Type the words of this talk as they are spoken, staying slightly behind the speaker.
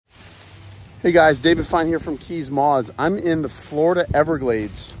Hey guys, David Fine here from Keys Moths. I'm in the Florida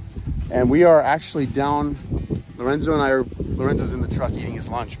Everglades, and we are actually down. Lorenzo's in the truck eating his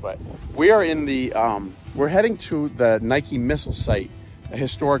lunch, but we are in the, we're heading to the Nike missile site, a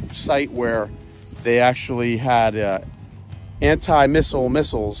historic site where they actually had anti-missile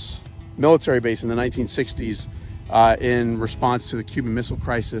missiles military base in the 1960s in response to the Cuban Missile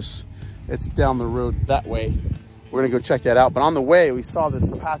Crisis. It's down the road that way. We're gonna go check that out. But on the way, we saw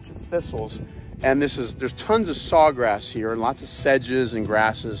this patch of thistles, and there's tons of sawgrass here and lots of sedges and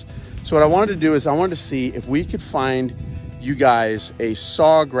grasses. So what I wanted to do is I wanted to see if we could find you guys a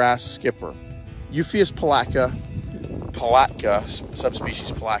sawgrass skipper. Euphius palatka,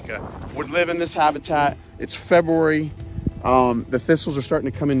 subspecies palatka, would live in this habitat. It's February. The thistles are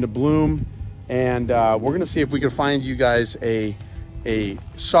starting to come into bloom, and we're gonna see if we can find you guys a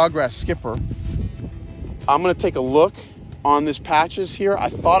sawgrass skipper. I'm gonna take a look on this patches here. I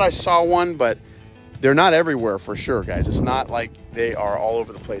thought I saw one, but they're not everywhere for sure, guys. It's not like they are all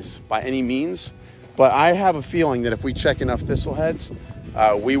over the place by any means, but I have a feeling that if we check enough thistle heads,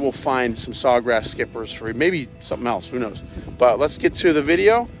 we will find some sawgrass skippers for maybe something else, who knows. But let's get to the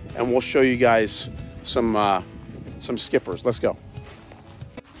video and we'll show you guys some skippers. Let's go.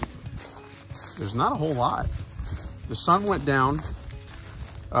 There's not a whole lot. The sun went down,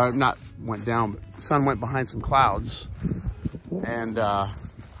 not went down, but the sun went behind some clouds, and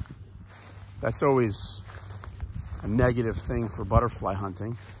that's always a negative thing for butterfly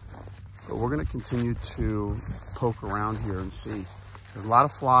hunting. But we're gonna continue to poke around here and see. There's a lot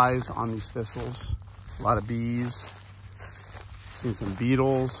of flies on these thistles, a lot of bees, seen some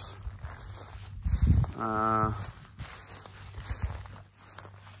beetles.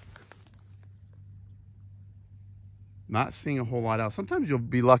 Not seeing a whole lot else. Sometimes you'll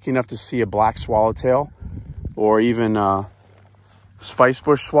be lucky enough to see a black swallowtail, or even a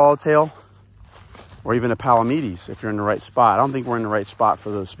spicebush swallowtail, or even a palamedes if you're in the right spot. I don't think we're in the right spot for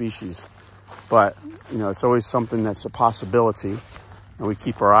those species, but you know, it's always something that's a possibility, and we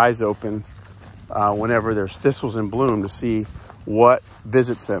keep our eyes open whenever there's thistles in bloom to see what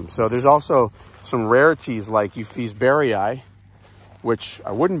visits them. So there's also some rarities like Euphies berryi, which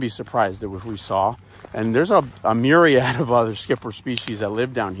I wouldn't be surprised if we saw. And there's a myriad of other skipper species that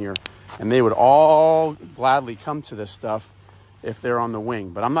live down here, and they would all gladly come to this stuff if they're on the wing.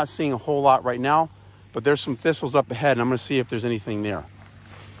 But I'm not seeing a whole lot right now, but there's some thistles up ahead, and I'm gonna see if there's anything there.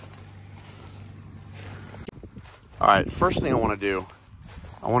 All right, first thing I wanna do,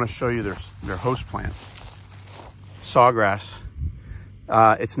 I wanna show you their host plant, sawgrass.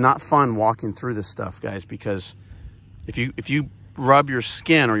 It's not fun walking through this stuff, guys, because if you rub your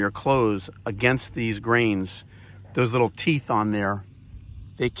skin or your clothes against these grains, those little teeth on there,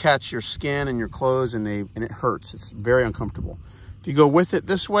 they catch your skin and your clothes, and it hurts. It's very uncomfortable. If you go with it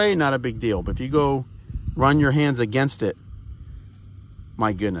this way, not a big deal. But if you go run your hands against it,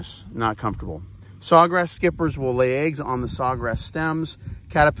 my goodness, not comfortable. Sawgrass skippers will lay eggs on the sawgrass stems.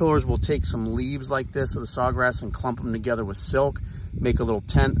 Caterpillars will take some leaves like this of the sawgrass and clump them together with silk, make a little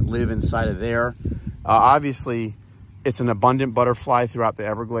tent, live inside of there. Obviously, it's an abundant butterfly throughout the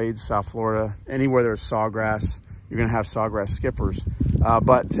Everglades, South Florida. Anywhere there's sawgrass, you're gonna have sawgrass skippers.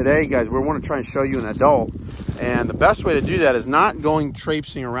 But today, guys, we want to try and show you an adult. And the best way to do that is not going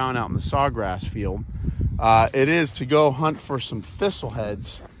traipsing around out in the sawgrass field. It is to go hunt for some thistle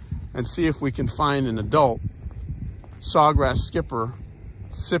heads and see if we can find an adult sawgrass skipper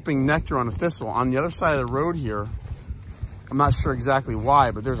sipping nectar on a thistle. On the other side of the road here, I'm not sure exactly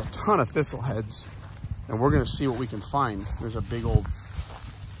why, but there's a ton of thistle heads. And we're gonna see what we can find. There's a big old,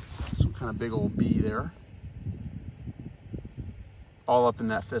 some kind of big old bee there. All up in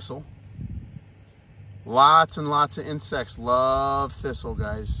that thistle. Lots and lots of insects love thistle,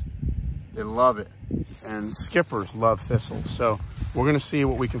 guys. They love it. And skippers love thistle. So we're gonna see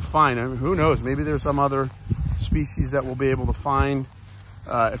what we can find. I mean, who knows, maybe there's some other species that we'll be able to find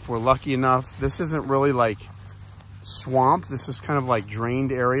if we're lucky enough. This isn't really like swamp. This is kind of like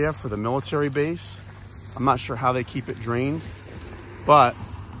drained area for the military base. I'm not sure how they keep it drained, but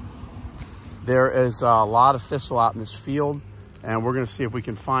there is a lot of thistle out in this field, and we're gonna see if we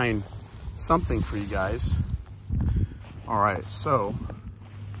can find something for you guys. All right, so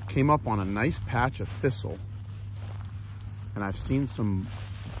came up on a nice patch of thistle, and I've seen some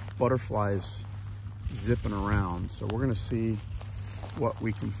butterflies zipping around. So we're gonna see what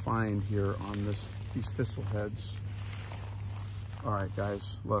we can find here on these thistle heads. All right,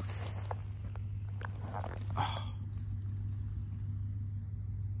 guys, look. Oh.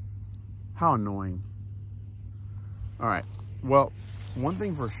 How annoying. All right, well, one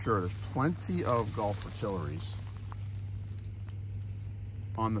thing for sure, there's plenty of Gulf fritillaries.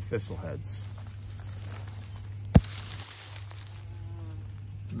 on the thistleheads.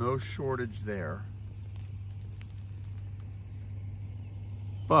 No shortage there.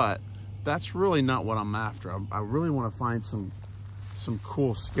 But that's really not what I'm after. I really want to find some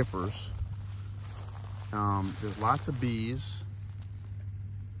cool skippers. There's lots of bees.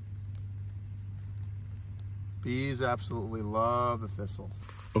 Bees absolutely love the thistle.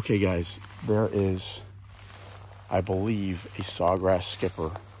 Okay guys, there is, I believe, a sawgrass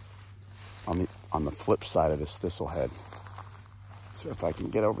skipper on the flip side of this thistlehead. So if I can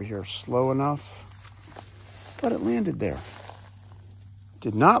get over here slow enough, but it landed there.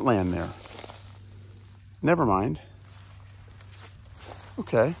 Did not land there. Never mind.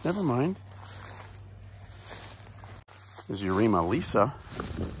 Okay, never mind. There's Eurema Lisa.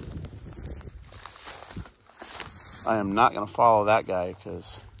 I am not going to follow that guy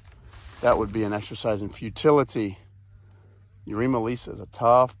because that would be an exercise in futility. Eurema Lisa is a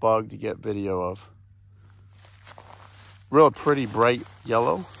tough bug to get video of. Real pretty bright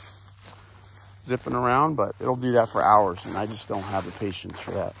yellow, zipping around, but it'll do that for hours, and I just don't have the patience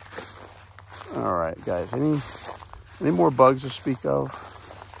for that. All right, guys, any more bugs to speak of?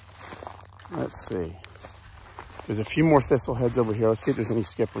 Let's see. There's a few more thistleheads over here. Let's see if there's any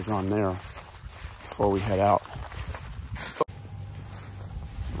skippers on there before we head out.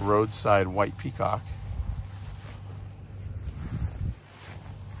 Roadside white peacock.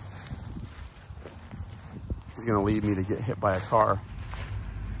 He's gonna leave me to get hit by a car.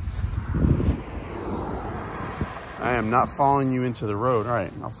 I am not following you into the road. All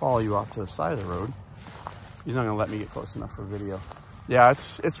right, I'll follow you off to the side of the road. He's not gonna let me get close enough for video. Yeah,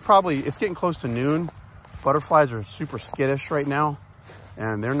 it's getting close to noon. Butterflies are super skittish right now,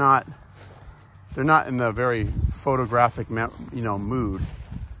 and they're not in the very photographic, mood.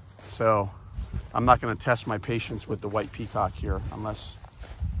 So I'm not gonna test my patience with the white peacock here unless,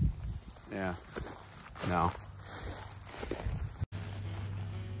 yeah, no.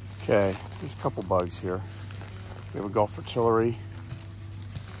 Okay, there's a couple bugs here. We have a Gulf Fritillary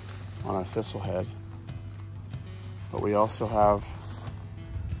on a thistlehead, but we also have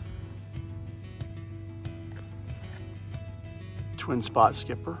twin spot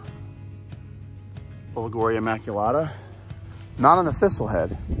skipper, Bulgaria maculata, not on the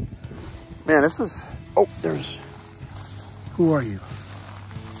thistlehead. Man, this is, oh, there's, who are you?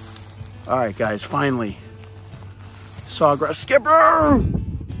 All right, guys, finally, sawgrass skipper!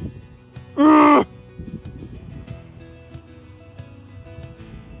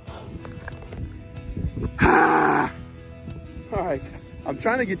 All right, I'm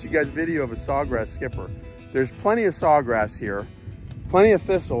trying to get you guys video of a sawgrass skipper. There's plenty of sawgrass here, plenty of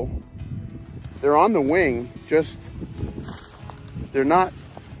thistle. They're on the wing, just, they're not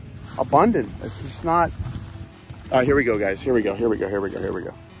abundant. It's just not. All right, here we go, guys. Here we go.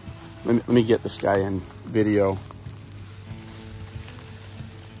 Let me get this guy in video.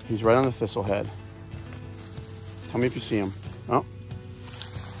 He's right on the thistlehead. Tell me if you see him. Oh,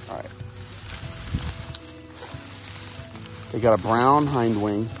 all right. They got a brown hind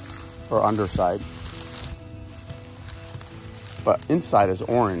wing or underside, but inside is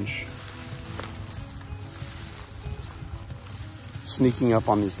orange. Sneaking up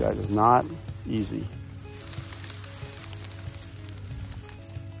on these guys is not easy.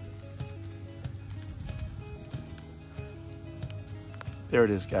 There it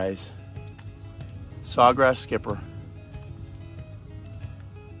is, guys. Sawgrass skipper.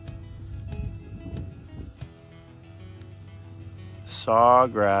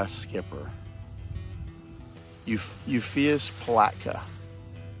 Sawgrass skipper. Euphaeus palatka.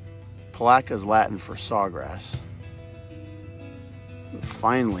 Palatka is Latin for sawgrass. And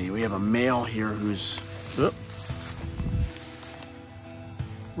finally, we have a male here who's, oop,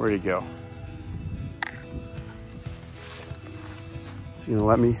 where'd he go? Is he gonna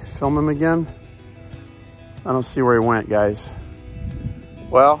let me film him again? I don't see where he went, guys.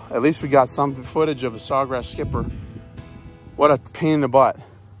 Well, at least we got some footage of a sawgrass skipper. What a pain in the butt.